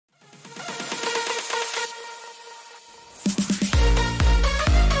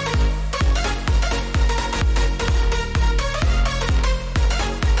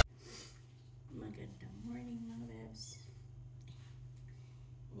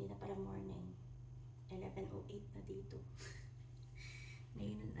10:08 na dito.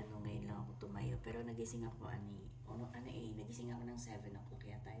 Ngayon lang ako tumayo. Pero nagising ako, nagising ako ng 7 o'clock,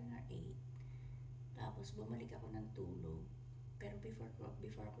 kaya tayo na 8. Tapos bumalik ako ng tulog. Pero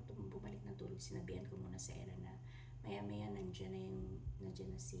before ako bumalik ng tulog, sinabihan ko muna sa Ella na maya-maya nandiyan na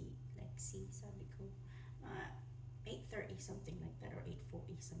si Lexi. Sabi ko, 8:30 something like that, or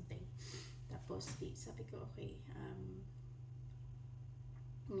 8:40 something. Tapos sabi ko, okay,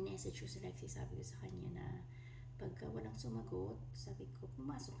 message ko si Lexi, sabi ko sa kanya na pagka walang sumagot, sabi ko,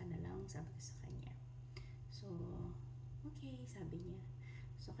 pumasok ka na lang, sabi ko sa kanya. So, okay, sabi niya.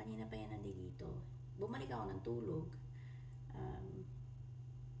 So, kanina pa yan nandito. Bumalik ako ng tulog.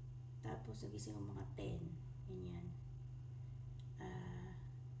 Tapos, nagising ako mga 10. Ganyan.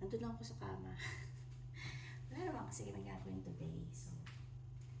 Nandun lang ako sa kama. Wala naman kasi kami gagawin today. So,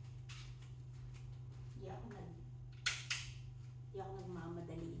 hindi ako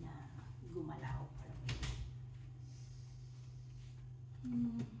nagmamadali na gumalaw.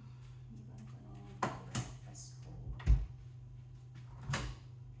 Hindi ba ano breakfast ko?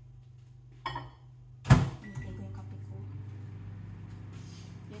 Hinintay ko yung kape ko.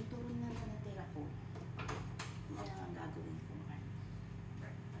 Yung turon na natira ko, hindi na ang gagawin ko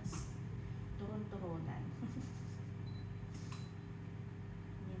breakfast. Turon-turonan.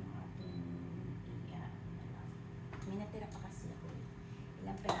 Hindi na ating may natira pa kasi ako.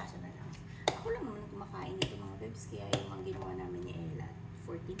 Ilang peraso na lang. Ako lang naman kumakain nito mga bebs, kaya yung mga ginawa namin ni Ella,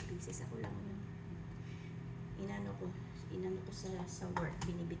 14 pieces ako lang yun. Inano ko sa work,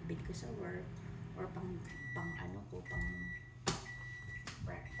 binibitbit ko sa work, or pang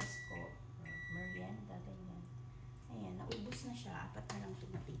breakfast ko, or merienda, ganyan. Ayan, naubos na siya, 4 na lang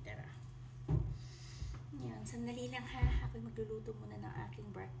itong natitira. Ayan, sandali lang ha, ako'y magluluto muna ng aking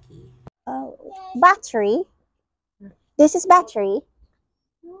brekkie. Oh, battery? This is battery?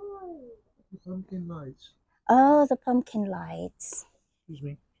 The pumpkin lights. Oh, the pumpkin lights. Excuse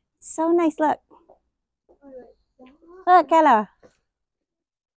me. So nice, look. Look, Ella.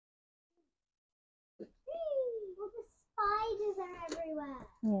 Look, the spiders are everywhere.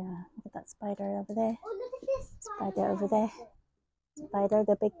 Yeah, look at that spider over there. Oh, look at this Spider over there. Spider,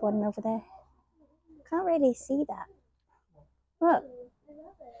 the big one over there. Can't really see that. Look,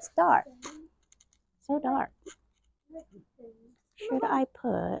 it's dark. So dark. Should I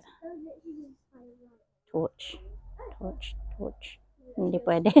put torch? Hindi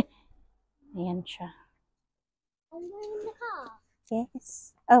pwede. Ayan siya. I'm going in the car.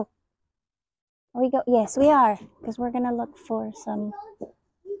 Yes. Oh. We go. Yes, we are. Because we're going to look for some.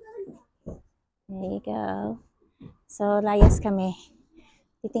 There you go. So, layas kami.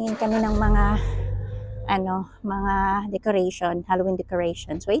 Titingin kami ng mga decoration, Halloween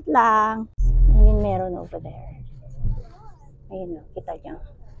decorations. Wait lang. Ayun, meron over there. Ayun, kita niyo.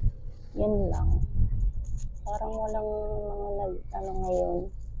 Yan lang. Parang walang mga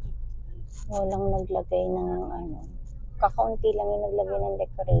ngayon. Walang naglagay ng kakaunti lang yung naglagay ng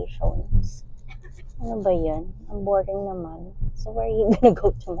decorations. Ano ba yan? Ang boring naman. So, where are you gonna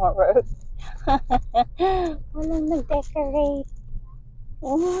go tomorrow? Walang nag-decorate.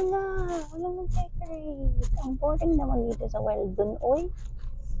 Walang nag-decorate. Ang boring naman dito sa Weldon.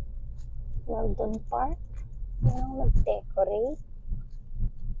 Weldon Park. Walang nag-decorate.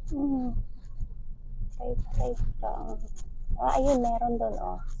 Right lang. Ayun, meron doon,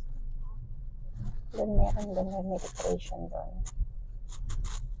 oh. Meron may decoration doon.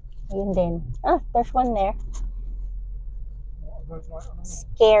 Ayun din. There's one there.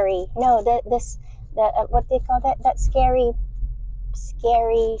 Scary. No, what do you call that? That scary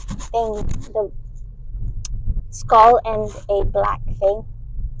thing. The skull and a black thing.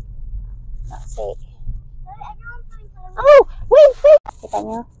 Let's see. Oh, wait. Kita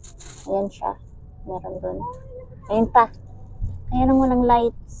nyo? Ayan siya. Meron dun. Ayun pa. Ayan ang walang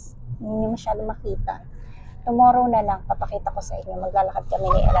lights. Hindi masyado makita. Tomorrow na lang, papakita ko sa inyo. Maglalakad kami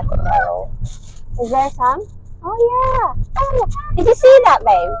ni Ella tomorrow. Is there some? Oh, yeah. Oh, did you see that,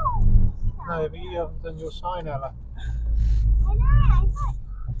 babe? No, but you haven't done your sign, Ella.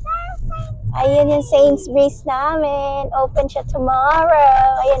 Ayun yung Sainsbury's namin. Open siya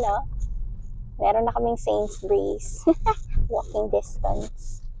tomorrow. Ayun, oh. Meron na kaming Sainsbury's. Walking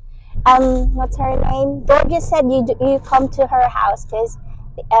distance. What's her name? Georgia said you come to her house because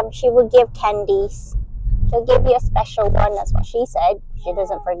she will give candies. She'll give you a special one. That's what she said. She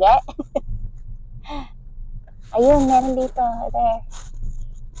doesn't forget. Ayun, meron dito. There.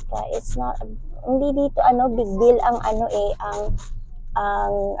 But it's not, hindi dito, big deal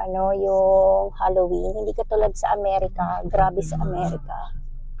yung Halloween. Hindi katulad sa Amerika. Grabe sa Amerika.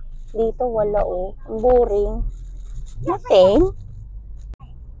 Dito, wala, oh. Ang boring. Nothing.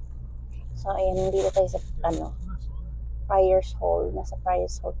 So, ayan, dito tayo sa, Friar's Hall. Nasa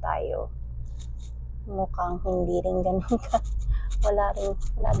Friar's Hall tayo. Mukhang hindi rin ganun ka. Wala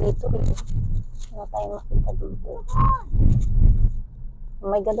dito eh. Wala tayong makita dito. Oh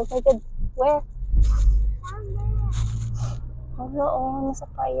my God, oh my God. Where? Oo, nasa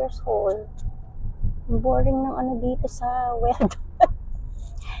Friar's Hall. Boring ng ano dito sa web.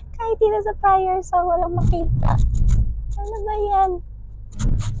 Kahit dito sa Friar's Hall, walang makita. Ano ba yan?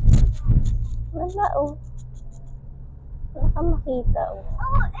 Wala oh. Wala kang makita oh.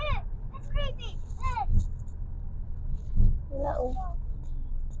 Oh, it's creepy. Wala oh.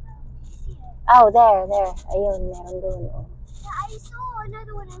 Oh, there. Ayun, meron doon oh. Yeah, I saw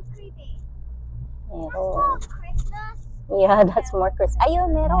another one that's creepy. That's Meron. called Christmas. Yeah, that's more Chris.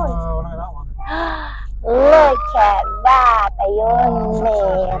 Ayun, meron. Oh, look at that one. Look at that. Ayun,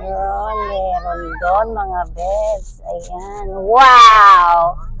 meron doon mga beds. Ayan.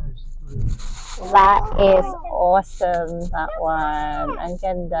 Wow! That is awesome, that one. Ang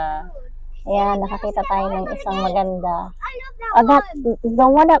ganda. Ayan, nakakita tayo ng isang maganda. I love that Oh, that, one. the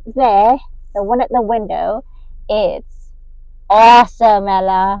one up there, the one at the window, it's awesome,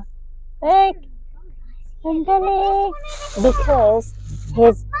 Ella. Look, ang galing. Because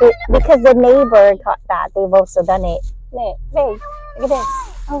the neighbor got that, they've also done it. Look at this.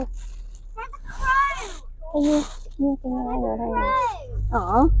 Oh, That's a crow. can you Crow.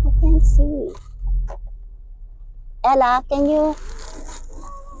 Oh, I can't see. Ella, can you?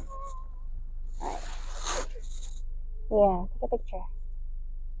 Yeah, take a picture.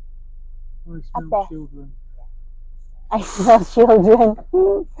 I Up smell there. children. I smell children.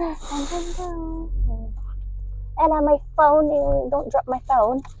 Ang ganda. Ella, my phone. Don't drop my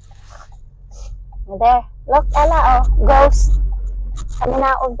phone. There. Look, Ella. Oh, ghost. Coming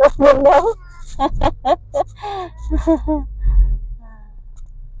out of the window.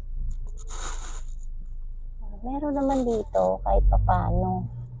 Meron naman dito kahit paano.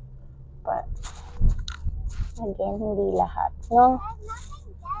 But, again, hindi lahat. No?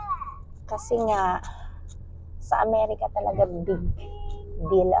 Kasi nga, sa Amerika talaga big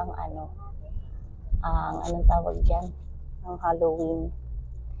deal ang anong tawag dyan, ang Halloween.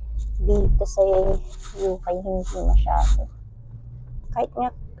 Dito sa UK hindi masyado. Kahit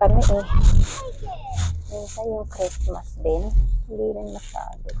nga minsan yung Christmas din, hindi rin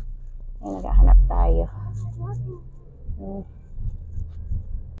masyado. Ay, naghahanap tayo.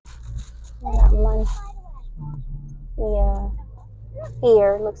 Wala man. Yeah.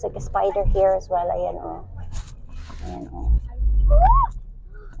 Here, looks like a spider here as well. Ayan oh. Ayan oh.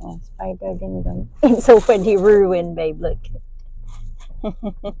 Oh, spider din doon. It's already ruined, babe. Look.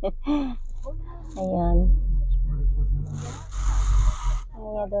 Ayan.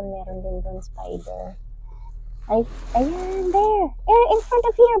 Ayan, doon meron din doon spider. Ay, ayan, there. In front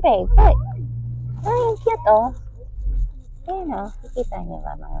of here, babe. Look. Ay, ang cute oh. Ayan oh. Kikita niyo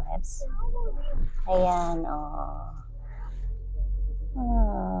ba mga webs? Ayan oh.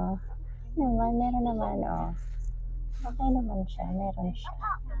 Oh. Meron naman oh. Okay naman siya. Meron siya.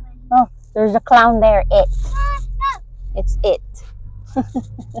 Oh, there's a clown there. It's it.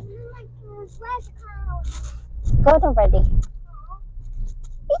 Go to Freddy.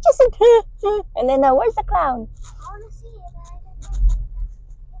 He just said, and then where's the clown? I want to see it, but I don't know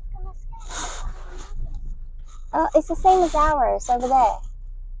if it's gonna scare me. Oh, it's the same as ours over there.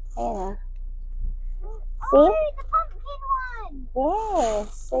 Ayan ah. See? Oh, the pumpkin one.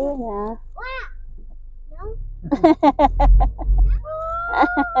 Yes. Ayan ah. Wow. No?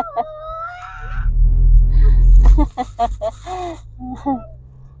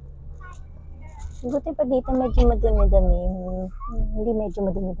 Buti pa dito medyo madami-dami. Hindi medyo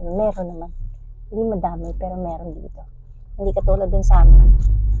madami-dami. Meron naman. Hindi madami pero meron dito. Hindi katulad dun sa amin.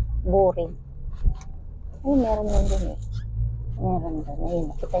 Boring. Ay, meron lang dun eh. Meron dun. Ayun,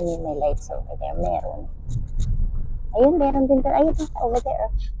 nakita niyo may lights over there. Meron. Ayun, meron din dun. Ayun, over there.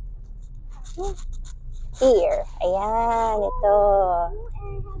 Here. Ayan, ito.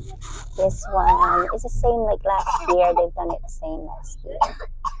 This one. It's the same like last year. They've done it the same last year.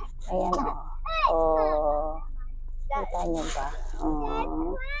 Ayan o. Oh. Kita niyo ba?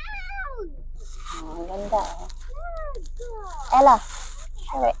 Oh. Oh, ang ganda oh. Ella,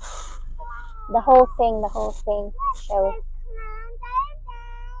 show it. The whole thing. Show it.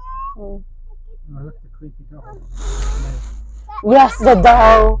 Oh, look at the creepy doll. Yes, the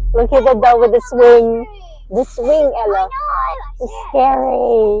doll. Look at the doll with the swing. The swing, Ella. It's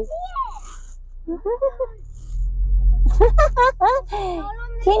scary.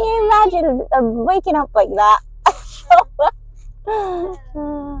 Can you imagine waking up like that?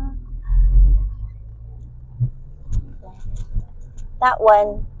 That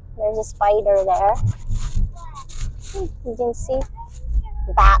one, There's a spider there. You can see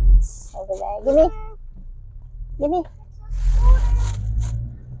bats over there. Gimme. Gimme.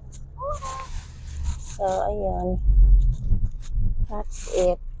 So, ayun. That's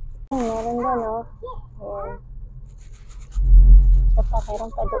it. Meron ba, no? Ayan. Ito pa,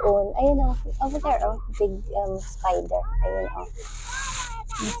 meron pa doon. Ayun, oh. Over there, oh. Big spider. Ayun, oh.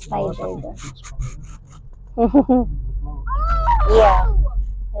 May spider doon. Yeah.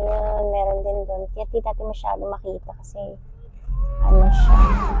 Ayun, meron din doon. Kaya di natin masyado makita kasi ano siya,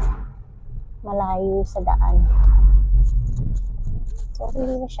 malayo sa daan. So,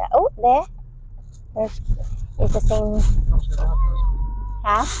 hindi na siya. Oh, there. It's the same.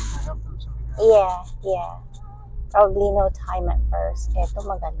 Huh? Yeah, yeah. Probably no time at first. Ito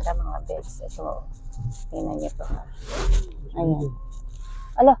maganda mga beds. Ito, tingnan niyo to. Ayun.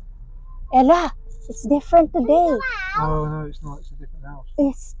 Ala, Ella, it's different today. Oh no, it's not. It's a different house.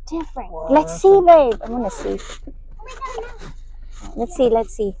 It's different. Wow, Let's see, babe. I want to see.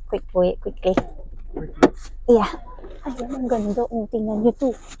 Let's see. Quickly. Yeah. Ayun, ang ganda. Oh, tingnan niyo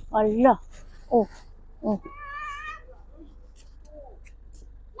to. Ala. Oh.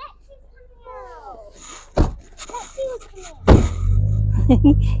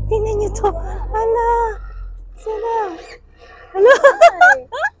 Tingnan niyo to. Ala. Sana. Ala.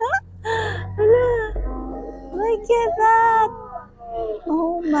 Ala. Look at that.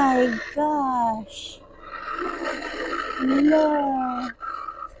 Oh my gosh. Ala.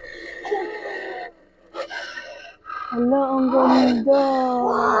 Ala, ang ganda.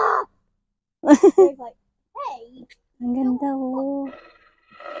 Ang ganda, oh.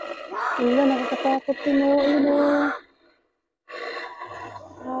 Ala, nakakatakot din, oh. Ayun, oh.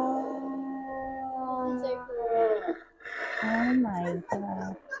 Oh my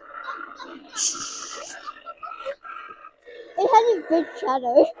god. It has a big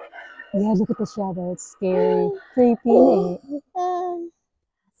shadow. Yeah, look at the shadow. It's scary. Creepy, eh. Oh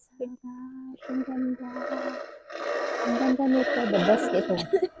my gosh, ang ganda. Ang ganda nito. The best ito.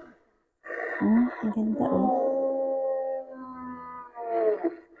 Ang ganda, oh.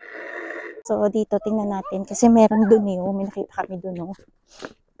 So, dito, tingnan natin. Kasi meron dun, eh. Oh, may nakita kami dun, oh.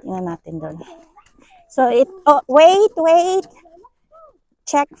 Tingnan natin dun. So, wait.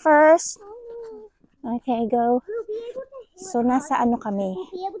 Check first. Okay, go. So, nasa ano kami?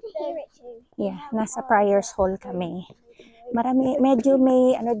 Be able to hear it too. Yeah, nasa prayers hall kami. Medyo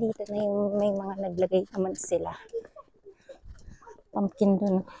may ano dito na yung may mga naglagay naman sila. Pumpkin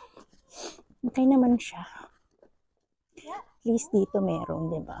dun. Okay naman siya. At least dito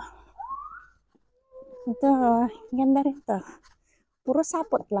meron, di ba? Ito, ganda rin to. Puro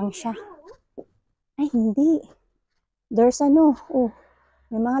sapot lang siya. Ay, hindi. There's ano,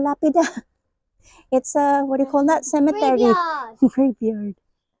 may mga lapida. It's a, what do you call that? Cemetery. Graveyard.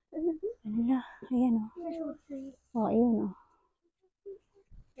 Ala, ayan, oh. Oh, ayan, oh.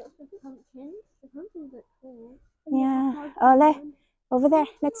 The pumpkins look cool. Yeah. Oh, over there.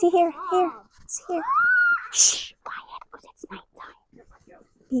 Let's see here. Let's see here. Shh, quiet, because it's nighttime.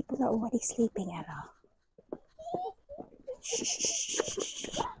 People are already sleeping, Ella.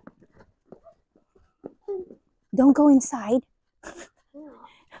 Shh. Don't go inside.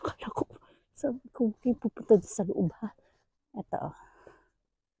 Akala ko, sabi ko, pupunta sa loob, ha? Ito, oh.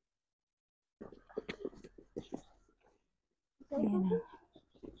 Ayan, oh.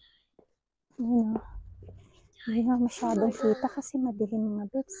 Ayan, oh. Hindi nga masyadong kita kasi madilim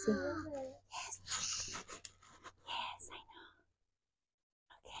mga bits, eh. Yes, I know.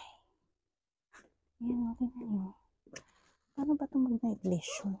 Okay. Ayan, okay na yun. Paano ba itong mag-night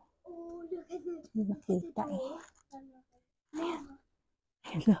vision? Hindi makita, eh. Ayan.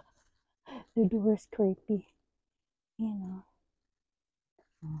 Ayan, oh. The door is creepy. Ayan, oh.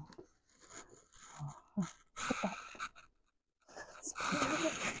 Look at that.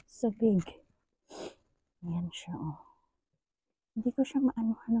 So big. Ayan siya, oh. Hindi ko siya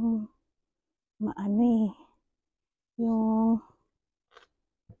maano eh. Yung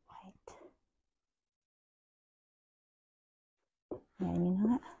wait. Ayan, yun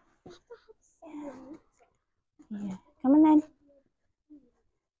nga. Yeah. Come on, then.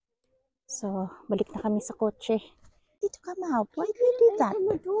 So, balik na kami sa kotse. Dito come out. Why do you do that?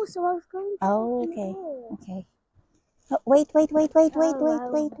 The door, so I was going to Oh, open the okay. door. Okay. Oh, wait.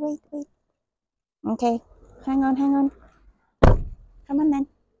 Okay. Hang on. Come on, then.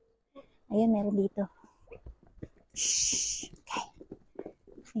 Ayan, meron dito. Shh. Okay.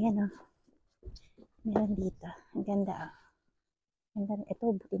 Ayan, oh. Meron dito. Ang ganda, oh. Ganda.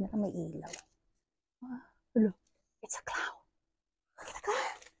 Ito, buti na lang may ilaw. Look. It's a cloud. Look at the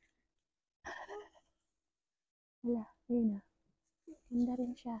cloud. Hala, ayun, oh. Ganda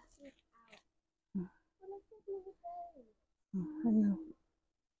rin siya. Ano?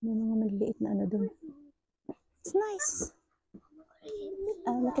 May mga maliliit na ano doon. It's nice.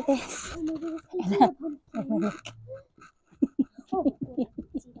 Look at this. Mama,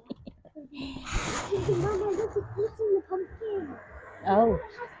 look, it's eating the pumpkin. Oh. It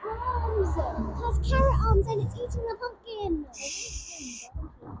has arms. It has carrot arms and it's eating the pumpkin.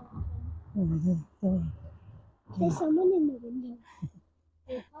 There's someone in the window.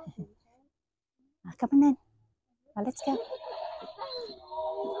 Come on then. Let's go.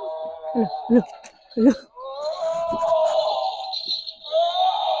 Look.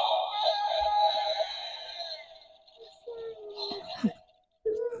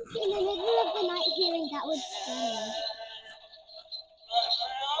 In the middle of the night hearing that would scare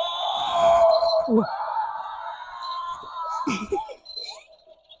me.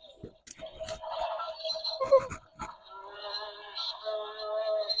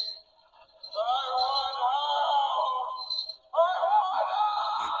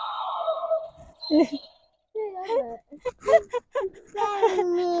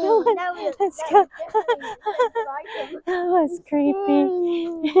 Let's go. That was creepy.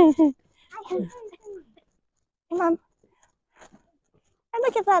 Mom. And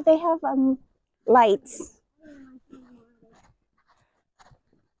look at that. They have lights.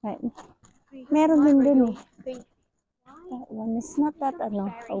 Right. Meron din dun eh. That one is not that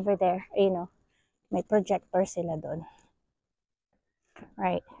over there. You know, may projector sila doon.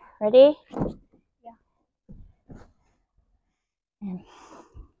 Right. Ready? Yeah. And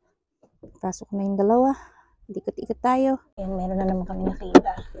pasok na yung dalawa. Ikot-ikot tayo. And meron na naman kami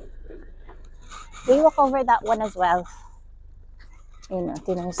nakita. We walk over that one as well. You know,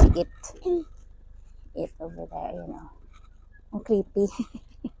 tinong si it. It over there, you know. Ang creepy.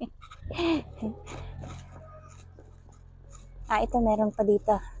 Ito meron pa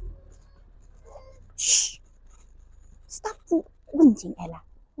dito. Shh! Stop whinging, Ella.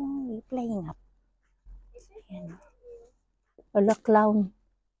 Oh, you're playing up. Ayan. Wala clown.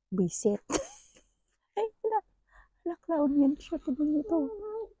 Bisit. Ay, wala clown yan siya. Tignan nito.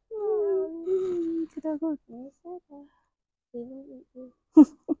 Katagot. Ayan pa.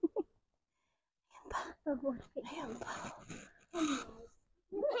 Ayan pa.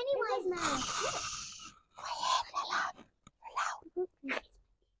 Pennywise now. Quiet, Ella. You're loud.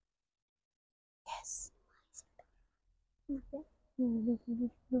 Yes.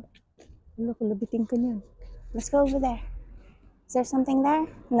 Look, labitin ka niyan. Let's go over there. Is there something there?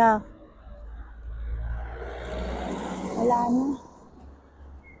 No. Wala na.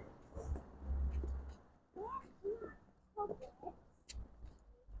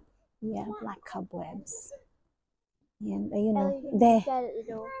 Yeah, black cobwebs. Yan, ayun o. De.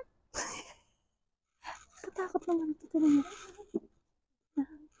 Katakot naman ito. Tignan mo.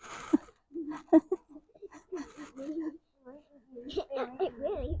 It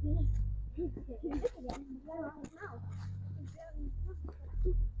really.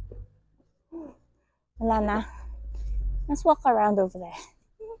 Wala na. Let's walk around over there.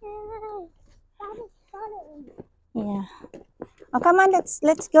 Yeah. Oh, come on,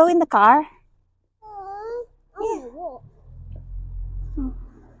 let's go in the car.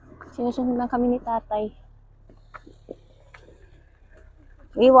 Sinusunod lang kami ni tatay.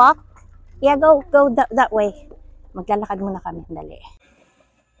 We walk? Yeah, go that way. Maglalakad muna kami. Dali.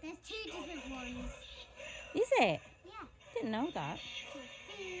 There's two different ones. Is it? Yeah. Didn't know that.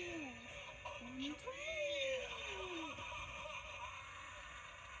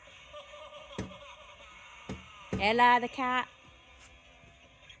 Ella, the cat.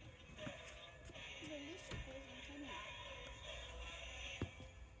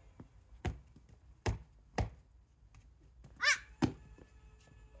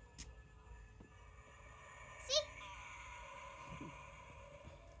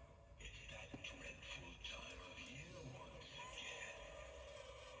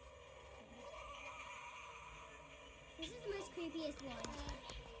 This is the most creepiest one.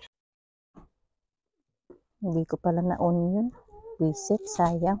 Hindi ko pala na-on yun. Visit,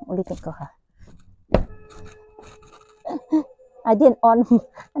 sayang. Ulitin ko ha. I didn't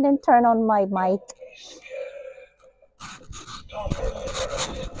turn on my mic.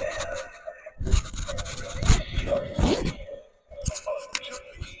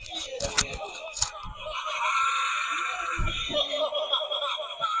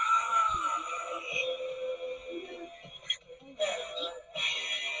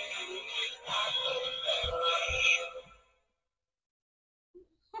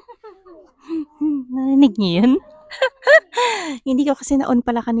 Narinig niyo yun? Hindi ko kasi na-on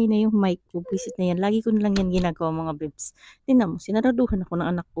pala kanina yung mic ko. Visit na yan. Lagi ko na lang yan ginagawa mga bibs. Tingnan mo, sinaraduhan ako ng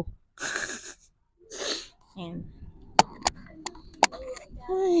anak ko. Ayan.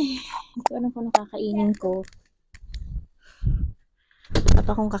 Ay, hindi ko alam kung ano kakainin ko.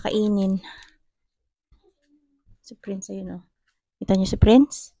 Apa akong kakainin. Si Prince, ayun o. Kita niyo si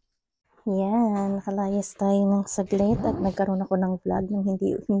Prince? Yan, nakalayas tayo ng saglit at nagkaroon ako ng vlog ng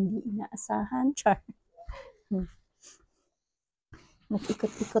hindi inaasahan. Char.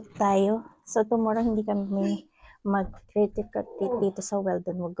 Nag-ikot-ikot tayo. So, tomorrow hindi kami mag-critical dito sa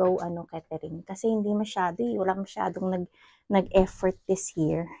Weldon. We'll go catering. Kasi hindi masyado wala masyadong nag-effort this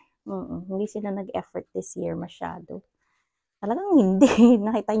year. Hindi sila nag-effort this year masyado. Talagang hindi.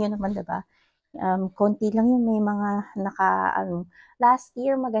 Nakita nyo naman, diba? Konti lang yung may mga last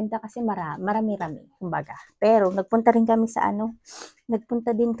year maganda kasi marami-rami, kumbaga. Pero nagpunta din kami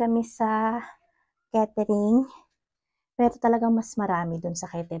sa catering. Pero talagang mas marami dun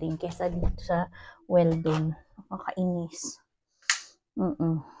sa catering kesa dito sa Weldon. Nakakainis.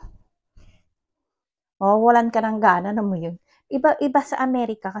 Walan ka ng gana na mo yun. Iba sa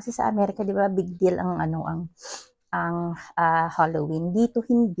Amerika kasi sa Amerika 'di ba big deal ang Halloween. Dito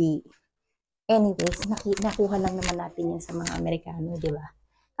hindi. Anyways, nakuha lang naman natin yan sa mga Amerikano, di ba?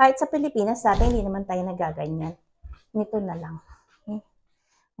 Kahit sa Pilipinas, dati hindi naman tayo nagaganyan. Nito na lang. Okay?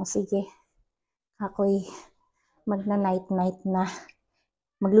 O sige, ako'y magna-night-night na.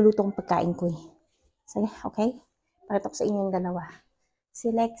 Magluluto ng pagkain ko eh. Sige, okay? Pakita ko sa inyo yung dalawa. Si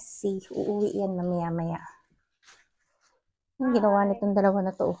Lexi, uuwi yan mamaya-maya. Ang ginawa nitong dalawa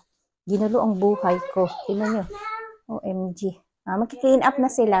na to. Ginulo ang buhay ko. Tingnan nyo. OMG. Mag-clean up na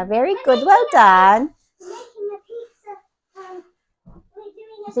sila. Very good. Well done.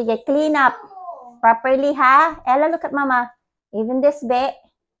 Sige, clean up. Properly, ha? Ella, look at mama. Even this bit.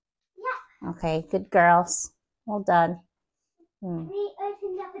 Yeah. Okay, good girls. Well done. We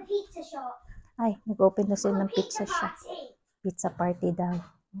opened up a pizza shop. Ay, nag-open na sila ng pizza shop. Pizza party daw.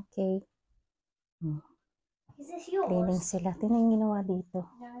 Okay. Is this yours? Cleaning sila. Tingnan yung ginawa dito.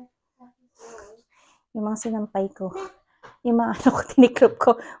 No, that is yours. Yung mga sinampay ko. Yung mga tiniklop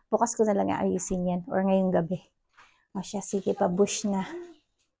ko. Bukas ko na lang ayusin yan. Or ngayong gabi. O siya, sige, pabush na.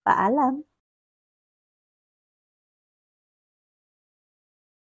 Paalam.